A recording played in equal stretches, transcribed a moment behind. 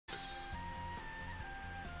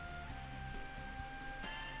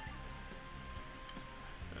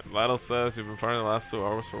Vital says you've been fighting the last 2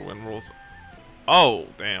 hours for win rules. Oh,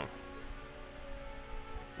 damn.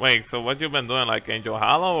 Wait, so what you've been doing, like Angel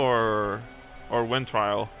Hollow or Wind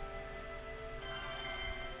Trial?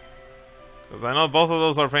 Because I know both of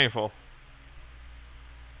those are painful.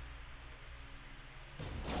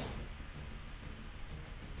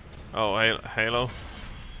 Oh, Halo.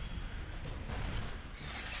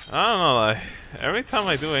 I don't know, like, every time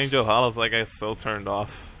I do Angel Hollows, like, I get so turned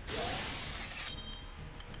off.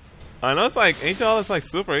 I know it's like, Angel Hollow is like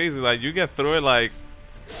super easy, like, you get through it like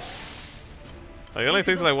it only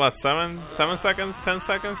takes like what, 7 seconds, 10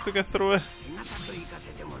 seconds to get through it?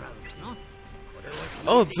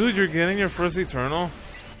 Oh dude, you're getting your first Eternal?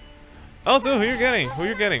 Oh dude, who you getting? Who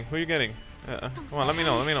you getting? Who you getting? Come on, let me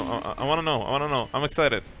know, I wanna know, I'm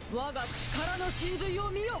excited.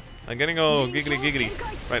 I'm getting giggly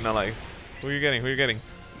right now, like, who you getting?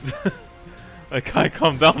 Like, guy,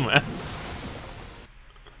 calm down, man.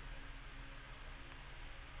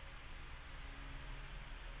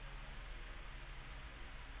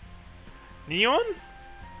 Neon?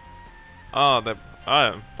 Oh, the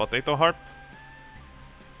potato harp.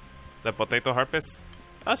 The potato harpist.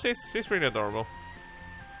 Oh, she's pretty adorable.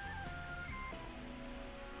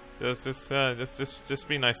 Just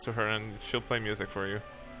be nice to her, and she'll play music for you.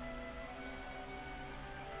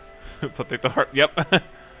 Potato harp. Yep.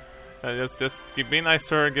 Just be nice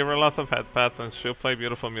to her. Give her lots of head pats, and she'll play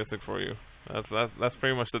beautiful music for you. That's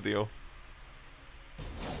pretty much the deal.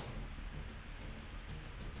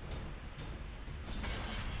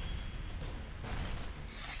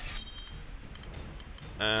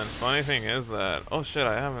 And funny thing is that, oh shit,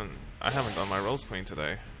 I haven't done my Rose Queen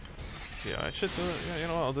today. Yeah, I should do it. Yeah, you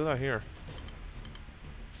know what, I'll do that here.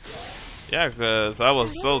 Yeah, because I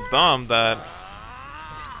was so dumb that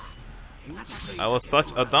I was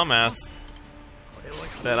such a dumbass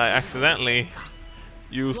that I accidentally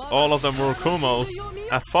used all of the Murokumos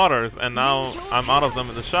as fodders, and now I'm out of them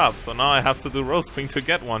in the shop. So now I have to do Rose Queen to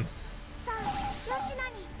get one,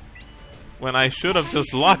 when I should have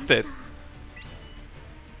just locked it.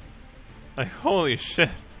 Like, holy shit.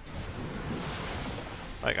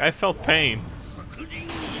 Like, I felt pain.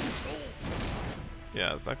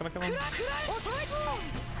 Yeah, is that gonna come on?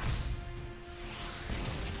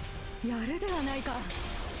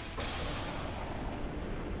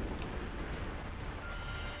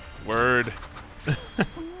 Word.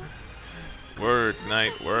 Word,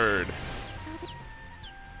 Knight, word.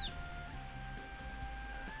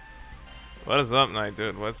 What is up, Knight,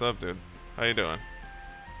 dude? What's up, dude? How you doing?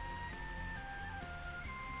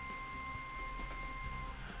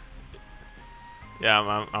 Yeah,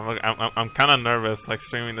 I'm kind of nervous, like,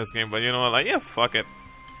 streaming this game, but you know what? Like, yeah, fuck it.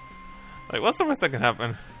 Like, what's the worst that can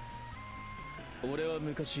happen?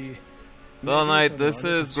 Well, Knight, this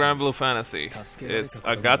is Granblue Fantasy. It's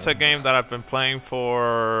a gacha game that I've been playing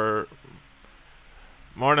for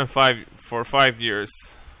more than 5 years.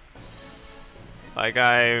 Like,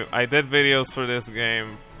 I did videos for this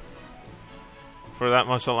game for that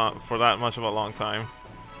much of a long time.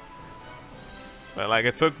 But like,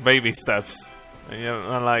 it took baby steps. And you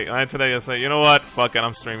know, like, today I say, you know what? Fuck it,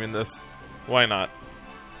 I'm streaming this. Why not?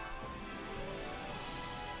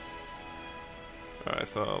 Alright,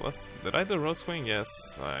 so let's... Did I do Rose Queen? Yes.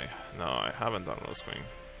 No, I haven't done Rose Queen.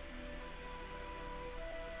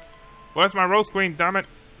 Where's my Rose Queen, damn it?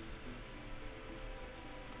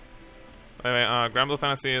 Anyway, Granblue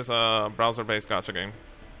Fantasy is a browser-based gacha game.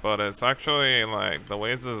 But it's actually, like, the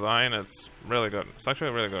way it's designed, it's really good. It's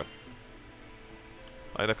actually really good.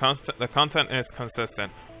 Like, the content is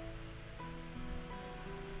consistent.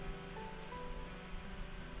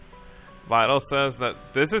 Vital says that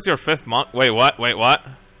this is your 5th month. Wait, what? Wait, what?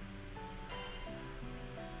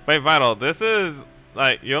 Wait, Vital, this is,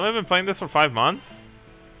 like, you only been playing this for 5 months?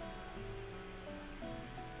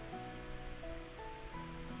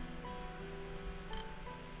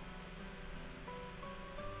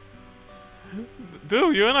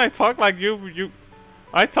 Dude, you and I talk like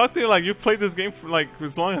I talked to you like you played this game for like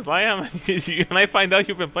as long as I am, and I find out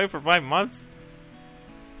you've been playing for 5 months.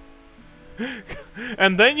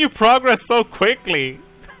 And then you progress so quickly.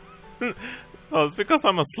 Oh, it's because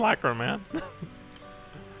I'm a slacker, man.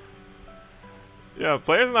 Yeah,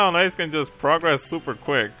 players nowadays can just progress super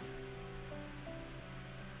quick.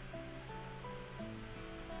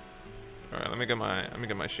 Alright, let me get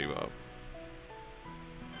my Shiva up.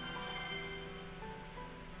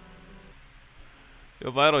 Yo,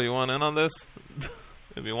 Vital, you want in on this?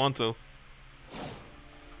 If you want to.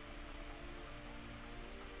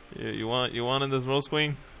 Yeah, you want in this Rose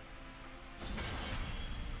Queen?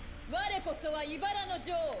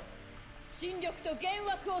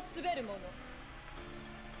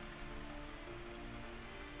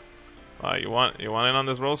 You want in on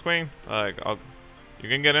this Rose Queen? You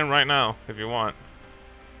can get in right now if you want.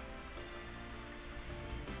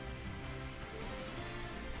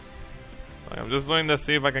 I'm just doing this to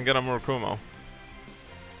see if I can get a Murakumo.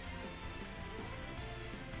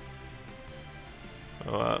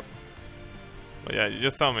 But yeah, you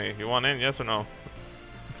just tell me. You want in, yes or no?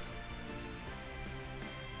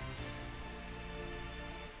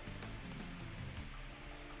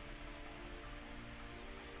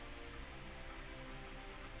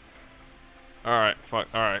 Alright, fuck,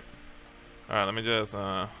 alright. Alright, let me just,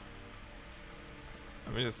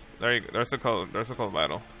 there you go, there's the code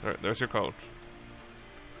battle. There's your code.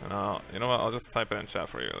 And you know what, I'll just type it in chat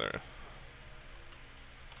for you there.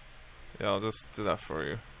 Yeah, I'll just do that for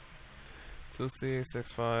you.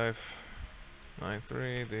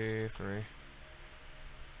 2C6593D3.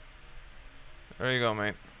 There you go,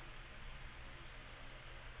 mate.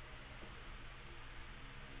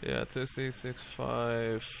 Yeah,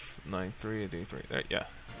 2C6593D3. There, yeah.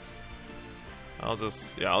 I'll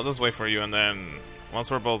just wait for you, and then once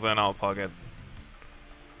we're both in, I'll plug it.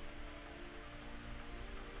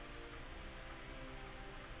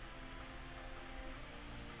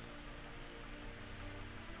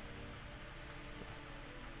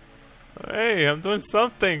 Hey, I'm doing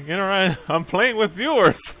something. You know, I'm playing with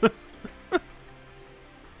viewers.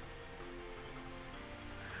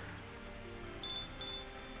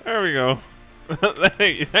 There we go.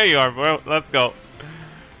 There you are, bro. Let's go.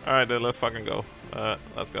 Alright, dude, let's fucking go.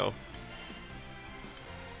 Let's go.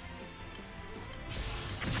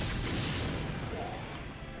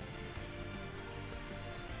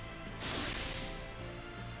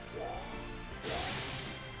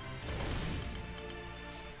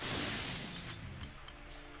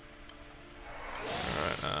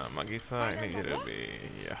 Alright, Magisa, I need you to be...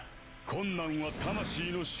 yeah. 困難は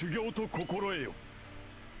魂の修行と心得よ。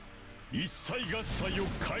一切合切を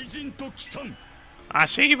怪人と帰参。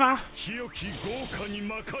Ashiva! 清き豪華に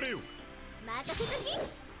巻かれよ。任せとき。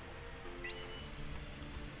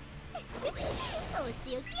お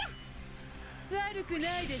仕置きや。悪く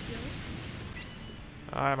ないでし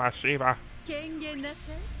ょ。I'm Ashiva. 権限な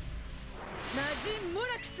さい。魔人モラ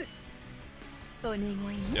クス。お願いね。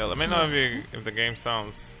 Yeah, let me know if the game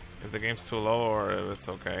sounds, if the game's too low or if it's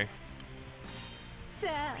okay.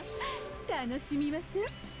 さあ、楽しみましょう。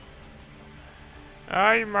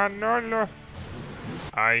 Ay, Manolo.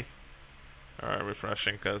 Ay. Alright,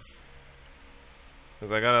 refreshing, cause I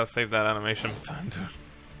gotta save that animation time, dude.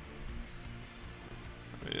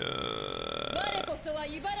 Yeah.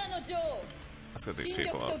 Let's get these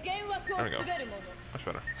people up. There we go. Much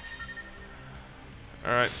better.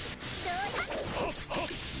 Alright.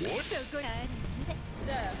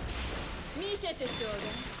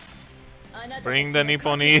 Bring the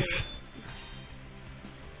Nipponese.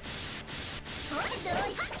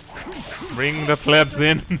 Bring the plebs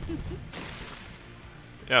in.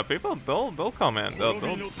 Yeah, people they'll come in. They'll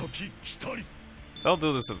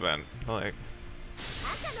do this event. Like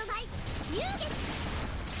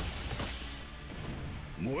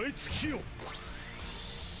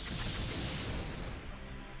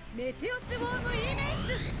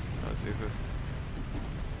oh Jesus.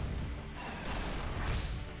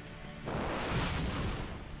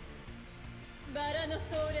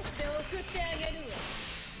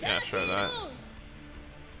 Yeah, sure that.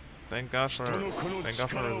 Thank God for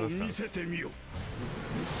resistance.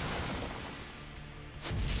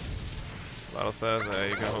 Battle says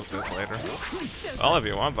you can host this later. All of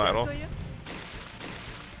you want battle.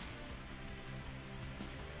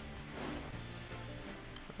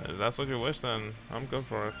 If that's what you wish, then I'm good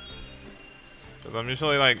for it. Cause I'm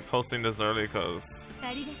usually like posting this early because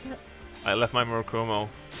I left my Murakumo,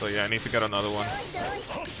 so yeah, I need to get another one.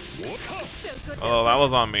 Oh, that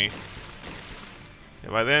was on me.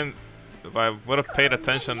 If I would have paid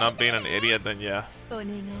attention, not being an idiot, then yeah,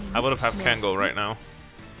 I would have had Kengo right now.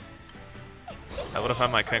 I would have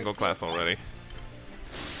had my Kengo class already.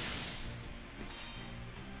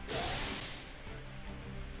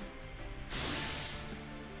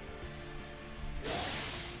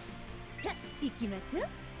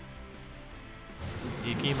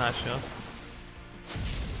 Ikimashu.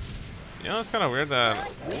 You know, it's kind of weird that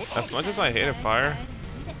as much as I hated fire,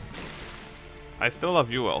 I still love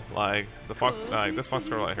Yuel. Like the fox, this fox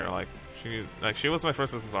girl right here. She was my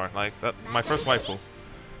first SSR. Like that, my first waifu,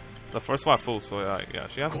 the first waifu. So yeah,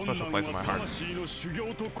 she has a special place in my heart.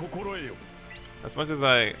 As much as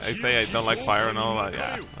I say I don't like fire and all,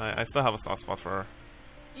 yeah, I still have a soft spot for her.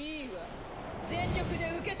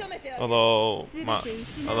 Although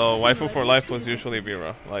waifu for life was usually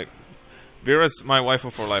Vira. Like Vira's my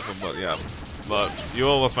waifu for life, but yeah, but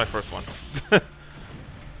Yule was my first one.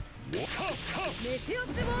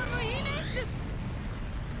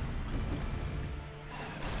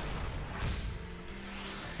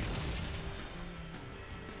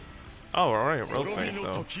 Oh, we're already at Rose phase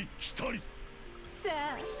though. さ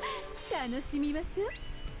あ楽しみましょう。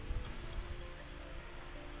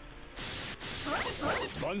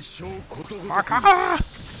万象ことごとく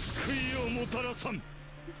救いをもたらさん。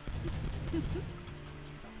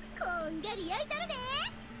こんがり焼いたるで。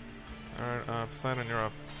Alright, Poseidon, you're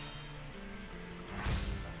up.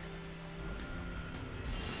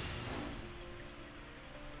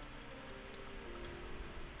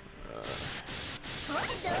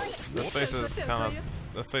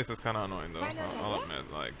 This face is kind of annoying though. I'll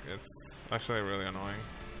admit, like it's actually really annoying.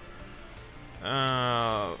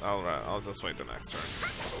 I'll just wait the next turn.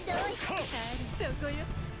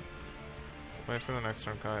 Wait for the next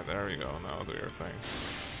turn, Kai. There we go. Now do your thing.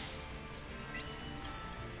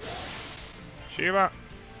 Shiva,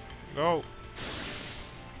 go.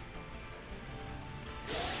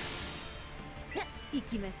 行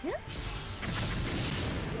きましょう。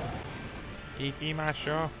行きまし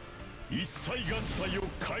ょう。一切合切を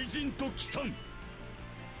怪人と帰参。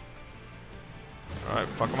Alright,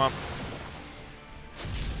 fuck him up.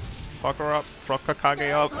 Fuck her up. Fuck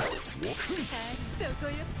Kakage up.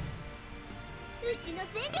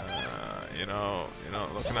 You know,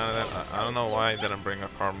 looking at it, I don't know why I didn't bring a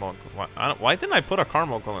Carmel. Why didn't I put a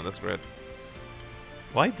Carmel in this grid?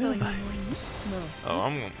 Why didn't I? Oh,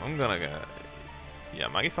 I'm gonna get. Yeah,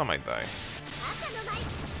 Magisa might die.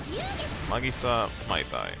 Magisa might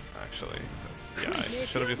die, actually. Yeah, I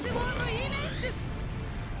should have used a potion.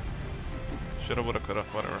 Shoulda, woulda, coulda,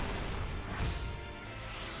 whatever.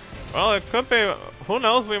 Well, it could be. Who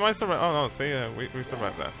knows? We might survive. Oh no, see, we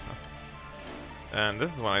survived that. And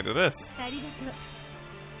this is when I do this.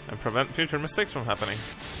 And prevent future mistakes from happening.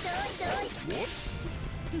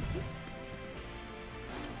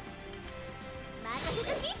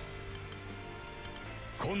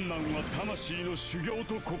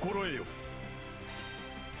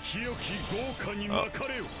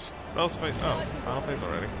 Rose face. Oh, final phase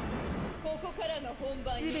already.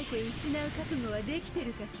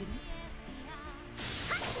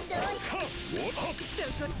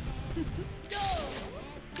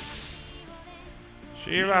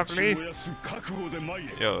 Shiva, please.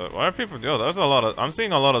 Yo, why are people? Yo, there's a lot of. I'm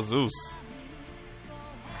seeing a lot of Zeus.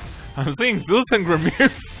 I'm seeing Zeus and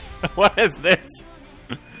Grimirs. What is this?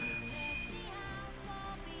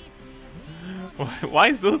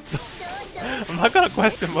 Why Zeus though? I'm not gonna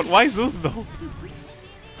question, but why Zeus though?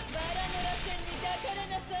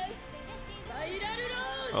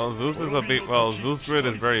 Well, Zeus is a beat. Well, Zeus grid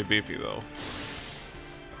is very beefy though.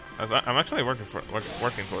 I'm actually working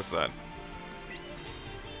towards that.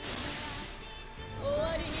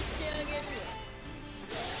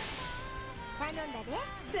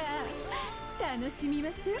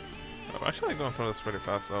 I'm actually going through this pretty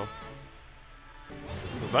fast though.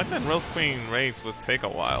 Back then, Rose Queen raids would take a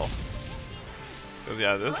while. Cause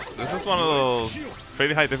yeah, this is one of those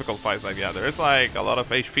pretty high difficult fights. Like yeah, there's like a lot of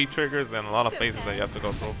HP triggers and a lot of phases that you have to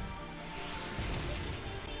go through.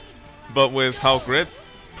 But with how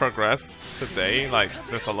grids progress today, like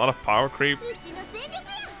there's a lot of power creep.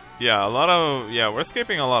 Yeah, we're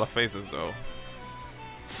skipping a lot of phases though.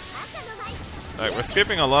 Like we're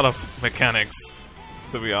skipping a lot of mechanics,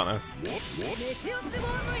 to be honest.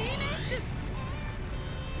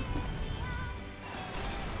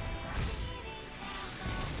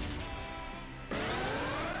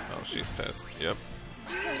 Oh, she's pissed. Yep.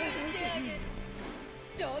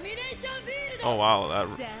 Oh wow, that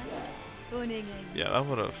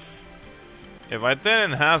would have. If I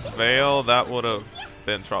didn't have Veil, that would have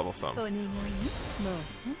been troublesome.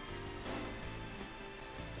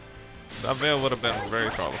 That Veil would have been very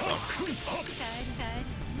troublesome.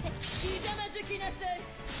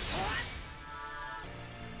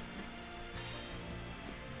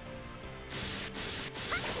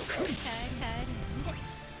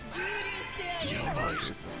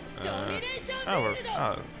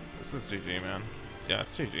 This is GG, man. Yeah, it's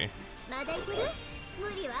GG.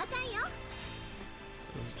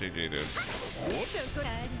 This is GG, dude.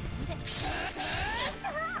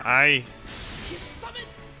 Aye.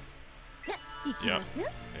 Yeah,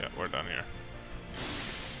 we're done here.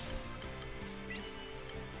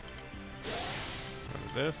 And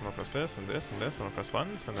this, I'm gonna press this, and this, and this. I'm gonna press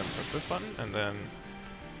buttons, and then press this button, and then.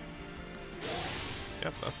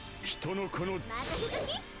 Yep, that's.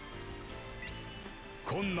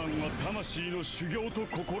 I'm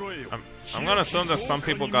gonna assume that some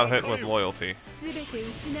people got hit with loyalty.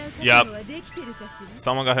 Yep.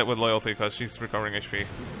 Someone got hit with loyalty because she's recovering HP.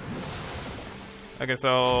 Okay,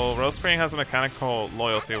 so Rose Spring has a mechanic called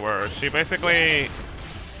loyalty where she basically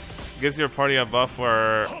gives your party a buff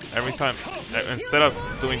where every time, instead of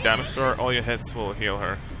doing damage to her, all your hits will heal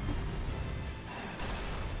her.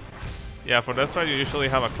 Yeah, for this fight you usually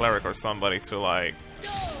have a cleric or somebody to like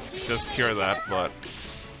just cure that, but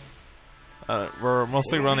we're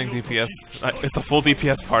mostly running DPS. It's a full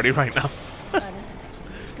DPS party right now.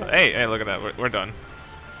 Hey, look at that, we're done.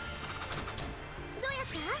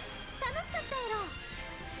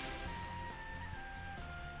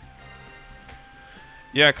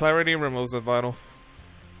 Yeah, clarity removes the vital.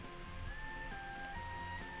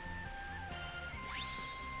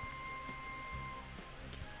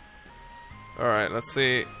 Alright, let's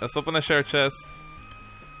see. Let's open the share chest.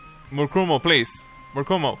 Murkumo, please.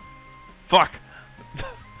 Murkumo. Fuck!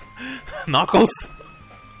 Knuckles?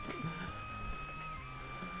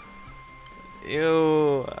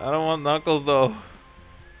 Ew, I don't want Knuckles though.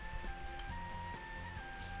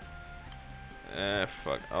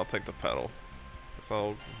 Fuck, I'll take the pedal.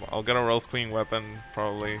 So I'll get a Rose Queen weapon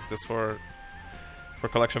probably just for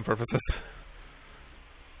collection purposes.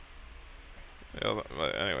 Yeah,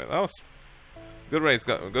 but anyway, that was good raids.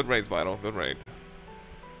 Good raids, Vital. Good raid.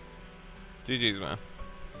 GG's, man.